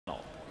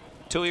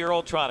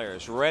2-year-old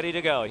trotters ready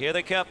to go. Here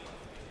they come.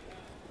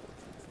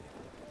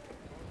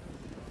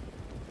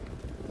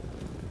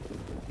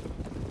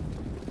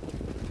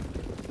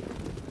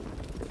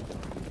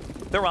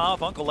 They're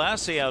off. Uncle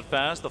Lassie out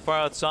fast. The far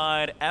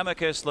outside,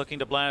 Amicus looking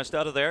to blast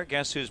out of there.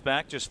 Guess who's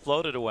back? Just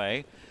floated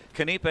away.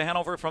 Canepa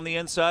Hanover from the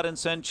inside, and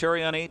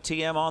Centurion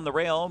ATM on the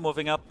rail.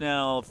 Moving up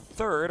now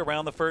third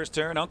around the first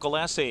turn. Uncle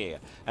Lassie.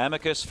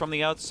 Amicus from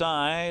the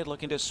outside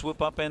looking to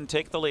swoop up and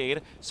take the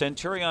lead.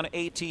 Centurion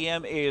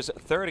ATM is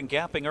third and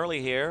gapping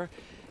early here.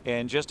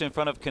 And just in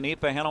front of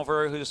Canepa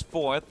Hanover, who's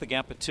fourth. The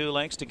gap of 2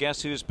 lengths to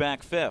Guess Who's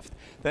Back fifth.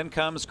 Then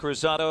comes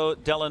Cruzado,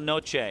 Dela,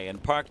 Noche.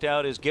 And parked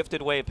out is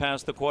Gifted Way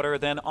past the quarter.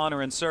 Then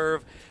Honor and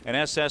Serve. And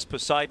SS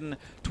Poseidon,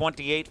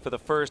 28 for the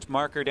first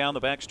marker down the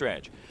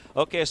backstretch.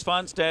 Okay,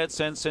 Svanstedt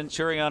sends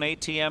Centurion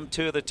ATM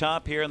to the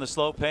top here in the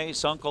slow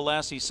pace. Uncle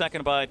Lassie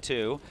second by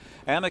 2.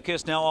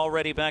 Amicus now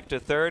already back to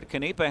third.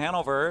 Canepa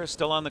Hanover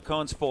still on the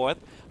cones fourth.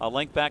 A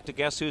length back to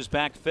Guess Who's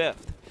Back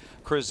fifth.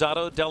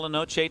 Cruzado, Dela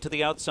Noche to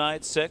the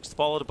outside, sixth,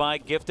 followed by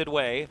Gifted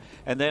Way,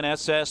 and then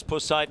SS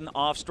Poseidon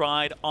off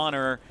stride,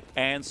 Honor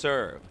and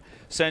Serve.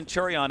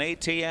 Centurion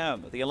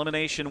ATM, the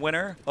elimination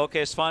winner.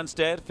 Okay,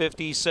 Svanstedt,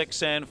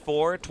 56 and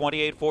 4,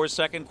 28 for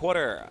second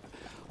quarter.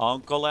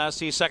 Uncle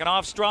Lassie second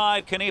off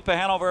stride, Canepa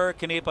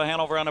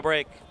Hanover on a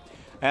break.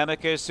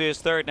 Amicus is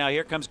third. Now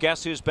here comes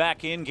Guess Who's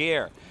Back in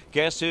gear.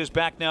 Guess Who's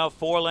Back now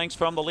 4 lengths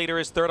from the leader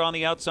is third on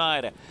the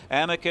outside.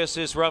 Amicus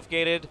is rough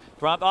gated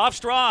from off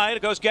stride.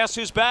 It goes Guess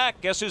Who's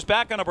Back. Guess Who's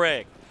Back on a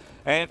break.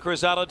 And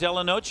Cruzado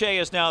Dela Noche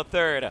is now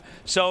third.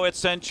 So it's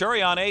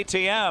Centurion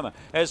ATM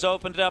has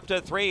opened it up to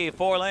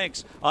 3-4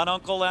 lengths on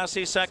Uncle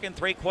Lassie second,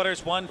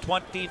 3/4,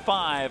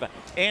 125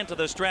 into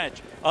the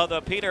stretch of the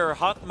Peter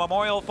Haughton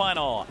Memorial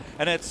Final.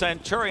 And it's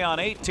Centurion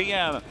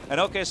ATM and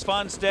OK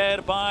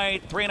Svanstedt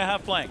by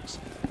 3.5 lengths.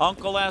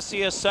 Uncle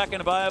Lassie is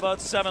second by about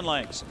 7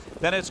 lengths.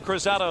 Then it's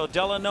Cruzado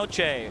Dela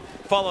Noche,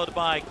 followed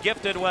by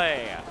Gifted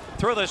Way.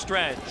 Through the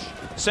stretch,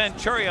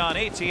 Centurion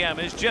ATM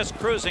is just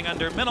cruising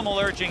under minimal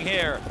urging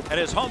here at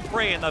his home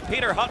free in the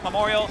Peter Haughton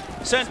Memorial.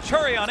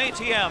 Centurion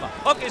ATM,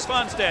 OK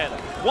Svanstedt,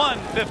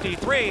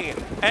 153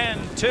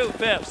 and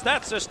 2/5.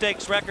 That's the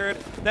stakes record.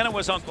 Then it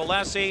was Uncle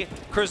Lassie,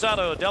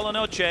 Cruzado Dela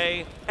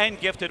Noche, and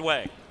Gifted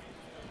Way.